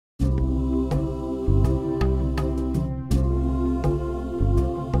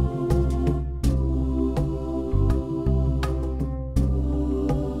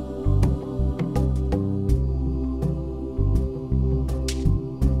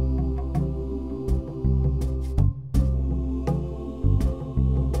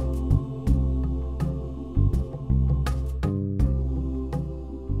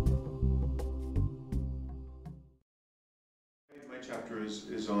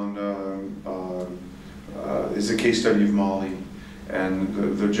is a case study of Mali, and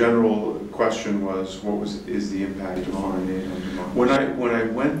the general question was, is the impact of RNA on democracy? When I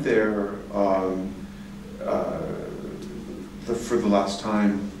went there for the last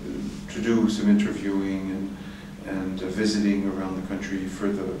time to do some interviewing and visiting around the country for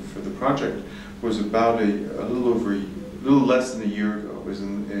the project, was about a little less than a year ago. It was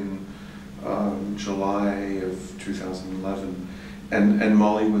in July of 2011, and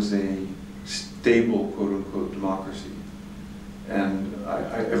Mali was a stable, quote-unquote, democracy. And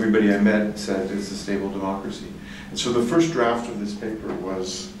everybody I met said it's a stable democracy. And so the first draft of this paper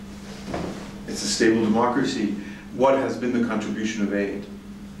was, it's a stable democracy. What has been the contribution of aid?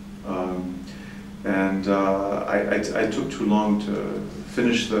 I took too long to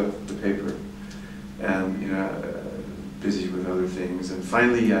finish the paper, and busy with other things. And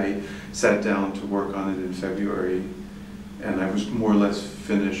finally I sat down to work on it in February, and I was more or less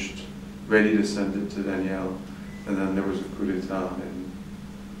finished, ready to send it to Danielle. And then there was a coup d'etat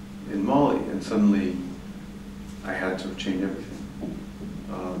in Mali, and suddenly I had to change everything.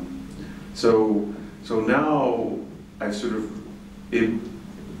 So now I've sort of, and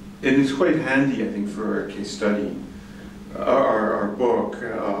it's quite handy, I think, for a case study, our book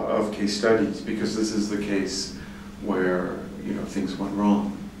of case studies, because this is the case where things went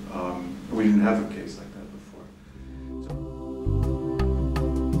wrong. We didn't have a case like that before.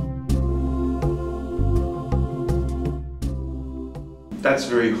 That's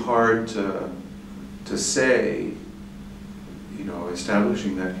very hard to say.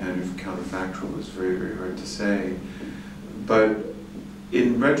 Establishing that kind of counterfactual is very, very hard to say. But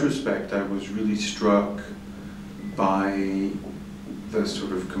in retrospect, I was really struck by the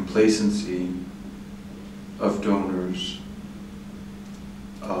sort of complacency of donors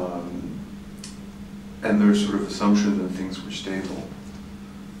and their sort of assumption that things were stable.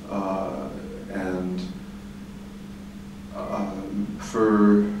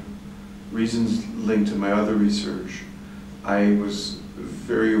 For reasons linked to my other research, I was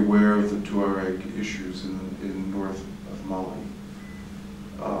very aware of the Tuareg issues in north of Mali.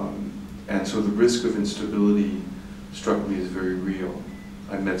 And so the risk of instability struck me as very real.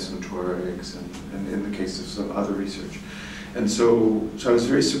 I met some Tuaregs and in the case of some other research. And so I was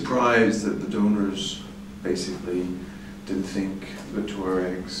very surprised that the donors basically didn't think the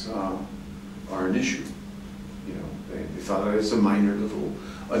Tuaregs are an issue. They thought it was a minor little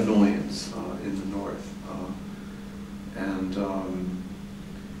annoyance in the north.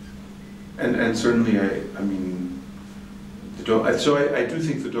 And certainly, I mean, so I do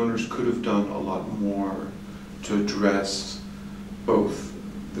think the donors could have done a lot more to address both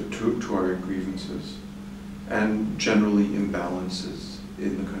the Tuareg grievances and generally imbalances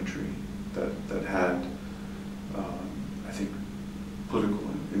in the country that had, I think,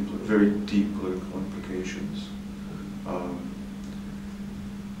 very deep political implications.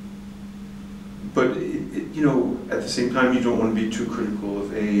 But at the same time, you don't want to be too critical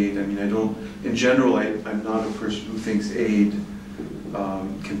of aid. I mean, in general, I'm not a person who thinks aid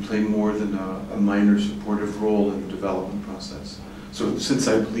can play more than a minor supportive role in the development process. So since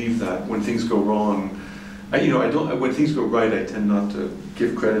I believe that, when things go wrong, when things go right, I tend not to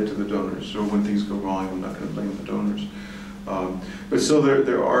give credit to the donors. So when things go wrong, I'm not going to blame the donors. But still,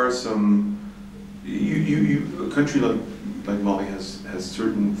 there are some, a country like Mali has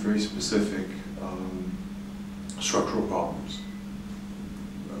certain very specific structural problems,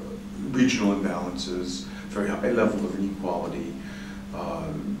 regional imbalances, very high level of inequality,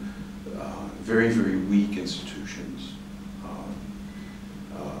 very, very weak institutions,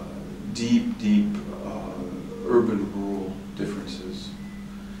 deep urban-rural differences.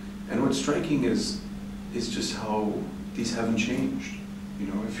 And what's striking is just how these haven't changed.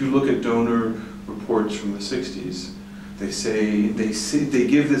 If you look at donor reports from the 60s, they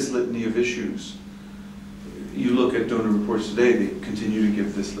give this litany of issues. You look at donor reports today, they continue to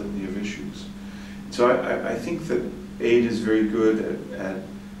give this litany of issues. So I think that aid is very good at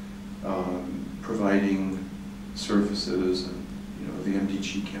providing services, and the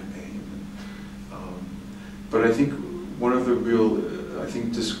MDG campaign. But I think one of the real,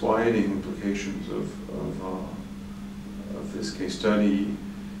 disquieting implications of this case study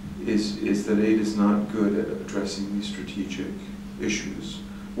is that aid is not good at addressing these strategic issues,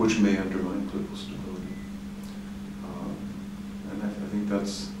 which may undermine political stability. And I think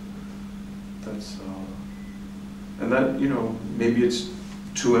and that, maybe it's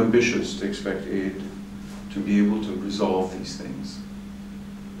too ambitious to expect aid to be able to resolve these things.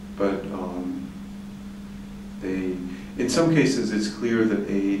 But in some cases, it's clear that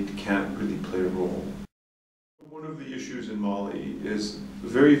aid can't really play a role. One of the issues in Mali is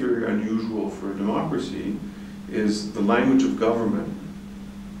very, very unusual for a democracy is the language of government,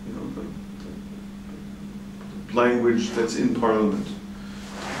 you know, the language that's in parliament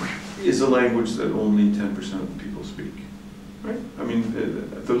is a language that only 10% of the people speak, right? I mean,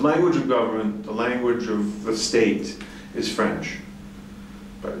 the language of government, the language of the state is French,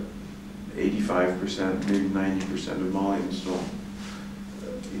 but 85%, maybe 90% of Malians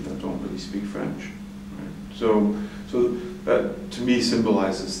don't really speak French, right? So that to me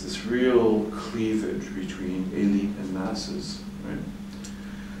symbolizes this real cleavage between elite and masses, right?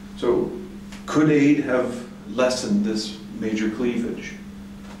 So could aid have lessened this major cleavage?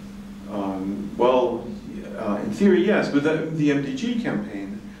 Well, in theory, yes, but the MDG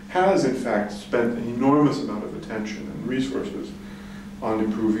campaign has in fact spent an enormous amount of attention and resources on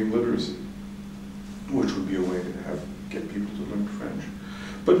improving literacy, which would be a way to get people to learn French.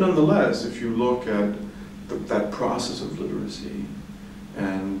 But nonetheless, if you look at that process of literacy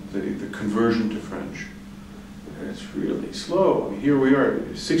and the conversion to French, it's really slow. I mean, here we are,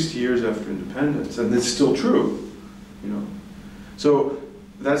 60 years after independence, and it's still true, you know. So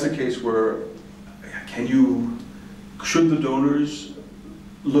that's a case where should the donors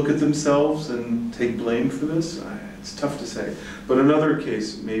look at themselves and take blame for this? It's tough to say. But another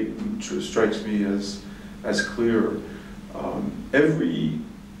case strikes me as clear. Every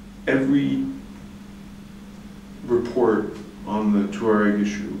report on the Tuareg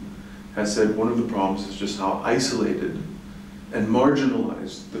issue has said one of the problems is just how isolated and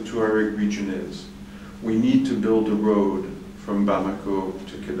marginalized the Tuareg region is. We need to build a road from Bamako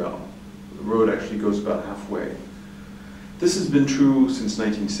to Kidal. The road actually goes about halfway. This has been true since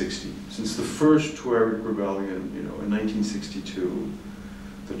 1960, since the first Tuareg rebellion, you know, in 1962.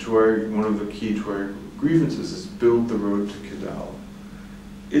 The Tuareg, one of the key Tuareg grievances is build the road to Kidal.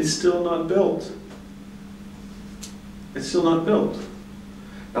 It's still not built. It's still not built.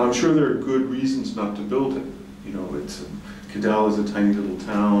 Now, I'm sure there are good reasons not to build it. You know, Kidal is a tiny little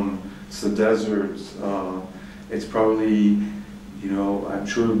town. It's the desert. It's probably, you know, I'm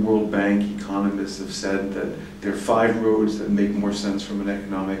sure the World Bank economists have said that there are 5 roads that make more sense from an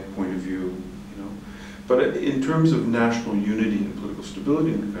economic point of view, you know. But in terms of national unity and political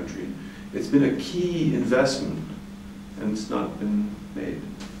stability in the country, it's been a key investment, and it's not been made,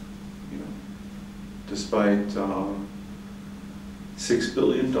 you know, despite $6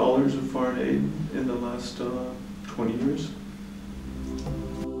 billion of foreign aid in the last 20 years.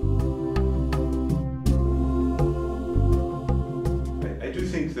 I do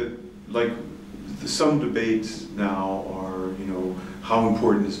think that, like, some debates now are, you know, how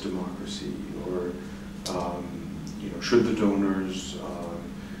important is democracy, or, you know, should the donors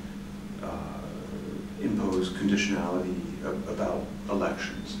impose conditionality about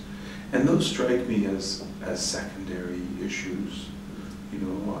elections, and those strike me as secondary issues. You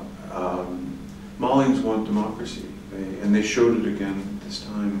know, Malians want democracy, and they showed it again this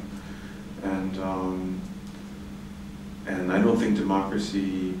time, and I don't think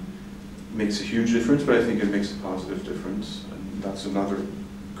democracy makes a huge difference, but I think it makes a positive difference, and that's another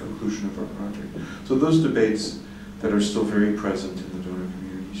conclusion of our project. So those debates that are still very present in the donor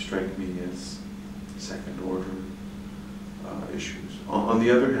community strike me as second order issues. On the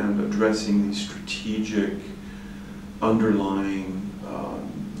other hand, addressing these strategic underlying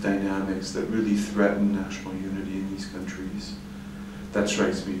dynamics that really threaten national unity in these countries, that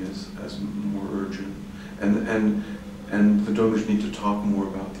strikes me as more urgent. And the donors need to talk more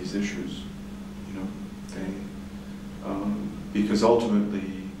about these issues, you know. Because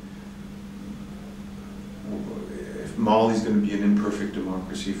ultimately, if Mali's going to be an imperfect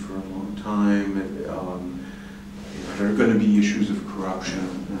democracy for a long time, you know, there are going to be issues of corruption,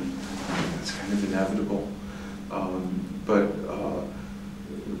 and that's kind of inevitable. But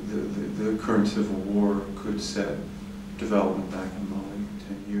the current civil war could set development back in Mali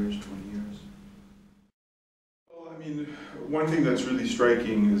 10 years, 20 years. Well, I mean, one thing that's really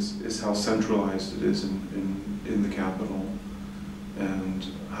striking is how centralized it is in the capital, and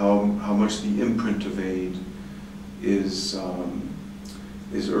how much the imprint of aid is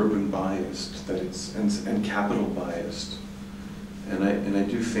urban biased, that it's and capital biased, and I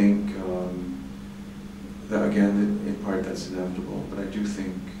do think that, again, in part that's inevitable, but I do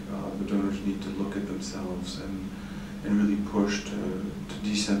think the donors need to look at themselves and really push to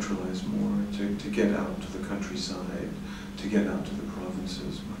decentralize more, to get out to the countryside, to get out to the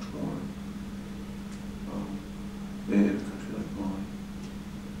provinces much more in a country like Mali.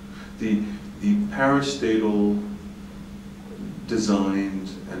 The parastatal designed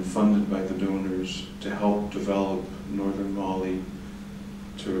and funded by the donors to help develop northern Mali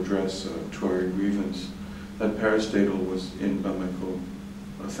to address Tuareg grievance, that parastatal was in Bamako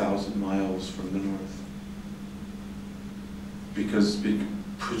 1,000 miles from the north.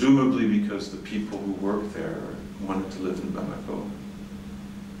 Presumably because the people who worked there wanted to live in Bamako.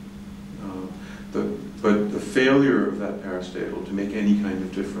 But the failure of that parastatal to make any kind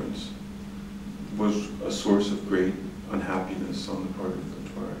of difference was a source of great unhappiness on the part of the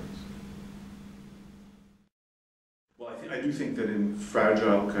Tuaregs. Well, I do think that in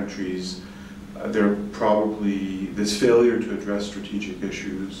fragile countries, there are probably this failure to address strategic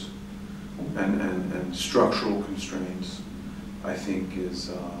issues and structural constraints, I think, is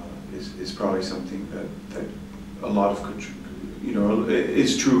probably something that a lot of countries,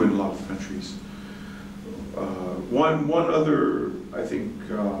 is true in a lot of countries. One other, I think,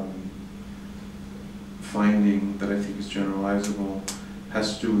 finding that I think is generalizable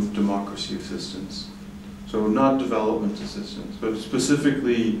has to do with democracy assistance. So not development assistance, but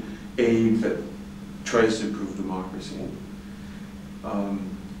specifically aid that tries to improve democracy.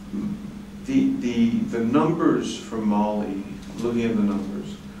 The numbers from Mali, looking at the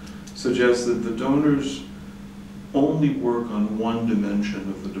numbers, suggest that the donors only work on one dimension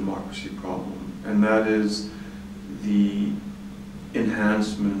of the democracy problem, and that is the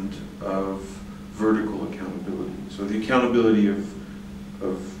enhancement of vertical accountability. So the accountability of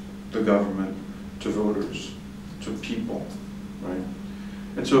the government to voters, to people, right?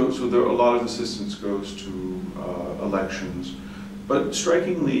 And so there, a lot of assistance goes to elections, but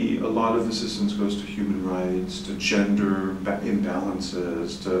strikingly, a lot of assistance goes to human rights, to gender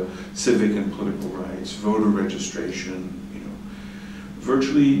imbalances, to civic and political rights, voter registration.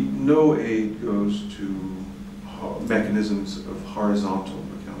 Virtually no aid goes to mechanisms of horizontal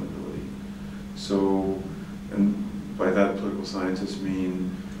accountability. So, and by that political scientists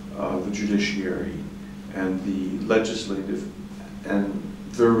mean the judiciary and the legislative and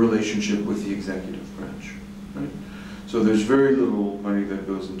their relationship with the executive branch, right? So there's very little money that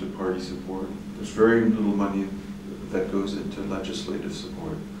goes into party support. There's very little money that goes into legislative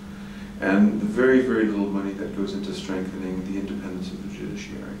support. And very, very little money that goes into strengthening the independence of the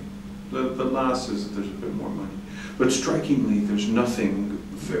judiciary. The last is that there's a bit more money. But strikingly, there's nothing,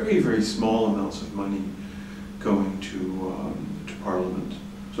 very, very small amounts of money going to parliament.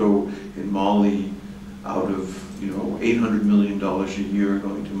 So in Mali, out of $800 million a year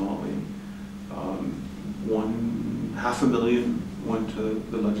going to Mali, $500,000 went to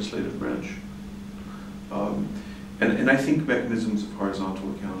the legislative branch. And I think mechanisms of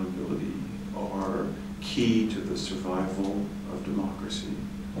horizontal accountability are key to the survival of democracy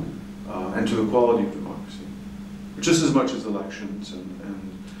and to the quality of democracy, just as much as elections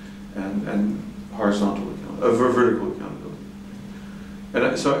and horizontal vertical accountability.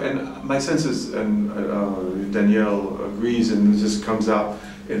 And my sense is, and Danielle agrees, and this comes out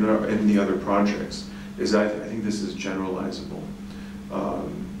in the other projects, is I think this is generalizable.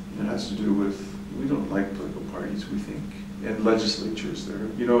 It has to do with, we don't like political parties, we think, and legislatures.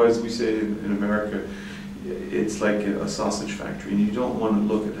 They're, as we say in America, it's like a sausage factory, and you don't want to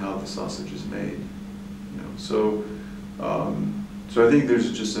look at how the sausage is made. So I think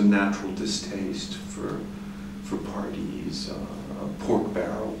there's just a natural distaste for parties, pork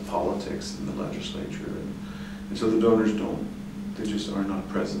barrel politics in the legislature, and so the donors they just are not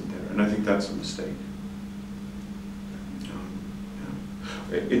present there, and I think that's a mistake.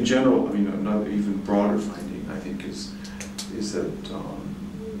 In general, another even broader finding, I think, is that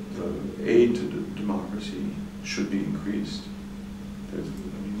the aid to democracy should be increased.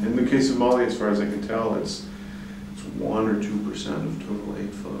 In the case of Mali, as far as I can tell, it's 1 or 2% of total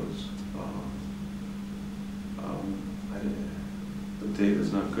aid flows. The data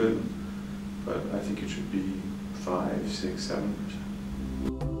is not good, but I think it should be 5, 6, 7%.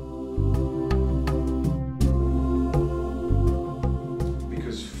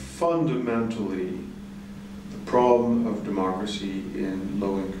 Fundamentally, the problem of democracy in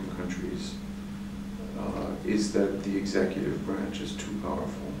low-income countries is that the executive branch is too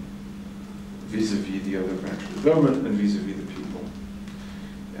powerful vis-a-vis the other branch of the government and vis-a-vis the people.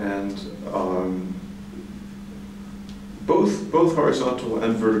 And both horizontal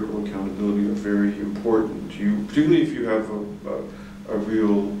and vertical accountability are very important. Particularly if you have a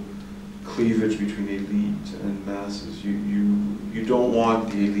real cleavage between elite and masses. You don't want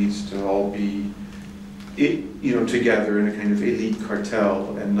the elites to all be together in a kind of elite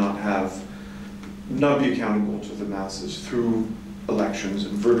cartel and not be accountable to the masses through elections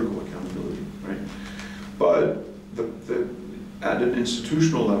and vertical accountability, right? But at an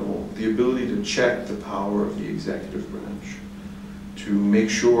institutional level, the ability to check the power of the executive branch, to make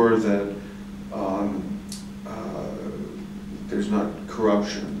sure that there's not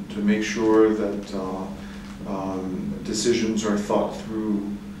corruption, to make sure that decisions are thought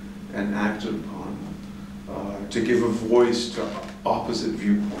through and acted upon, to give a voice to opposite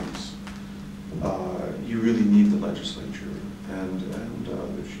viewpoints. You really need the legislature and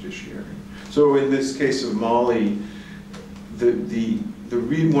the judiciary. So in this case of Mali,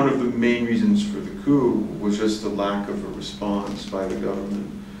 one of the main reasons for the coup was just the lack of a response by the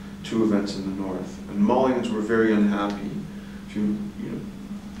government to events in the north. And Malians were very unhappy. If you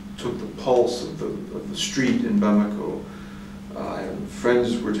took the pulse of the street in Bamako,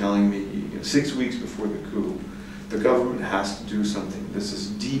 friends were telling me 6 weeks before the coup, the government has to do something. This is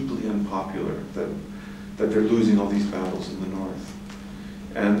deeply unpopular that they're losing all these battles in the north.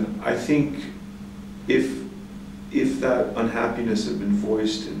 And I think if that unhappiness had been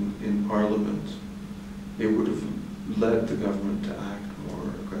voiced in Parliament, it would have led the government to act more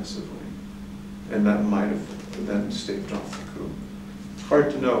aggressively. And that might have then staved off the coup.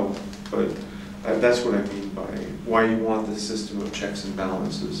 Hard to know, but that's what I mean by why you want this system of checks and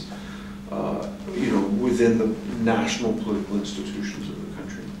balances, within the national political institutions of the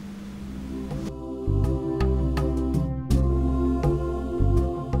country.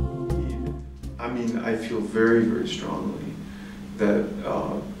 I mean, I feel very, very strongly that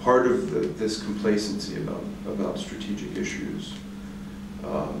part of this complacency about strategic issues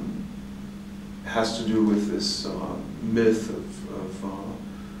has to do with this myth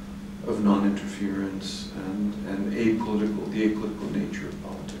of non-interference and the apolitical nature of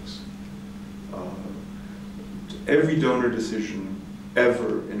politics. Every donor decision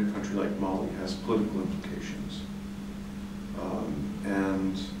ever in a country like Mali has political implications,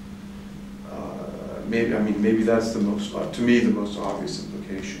 maybe that's to me the most obvious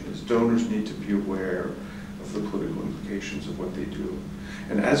implication is donors need to be aware of the political implications of what they do.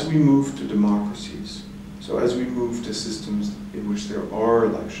 And as we move to democracies, so as we move to systems in which there are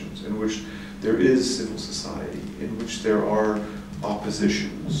elections, in which there is civil society, in which there are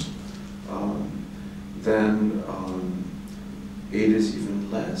oppositions, then aid is even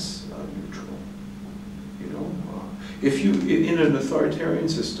less neutral. If you in an authoritarian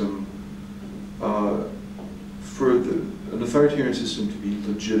system, for an authoritarian system to be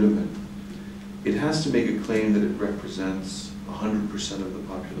legitimate, it has to make a claim that it represents 100% of the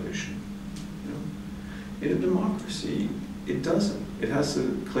population. In a democracy, it doesn't. It has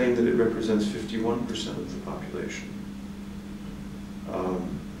to claim that it represents 51% of the population.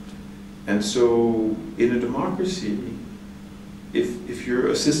 And so, in a democracy, if you're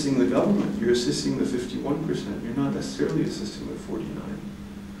assisting the government, you're assisting the 51%. You're not necessarily assisting the 49%.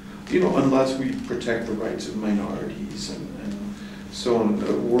 Unless we protect the rights of minorities and so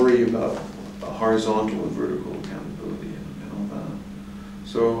on, worry about horizontal and vertical accountability and all that.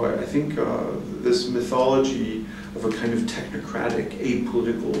 So I think this mythology of a kind of technocratic,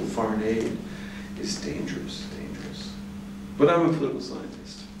 apolitical foreign aid is dangerous. But I'm a political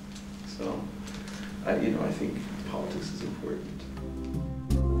scientist, so I think politics is important.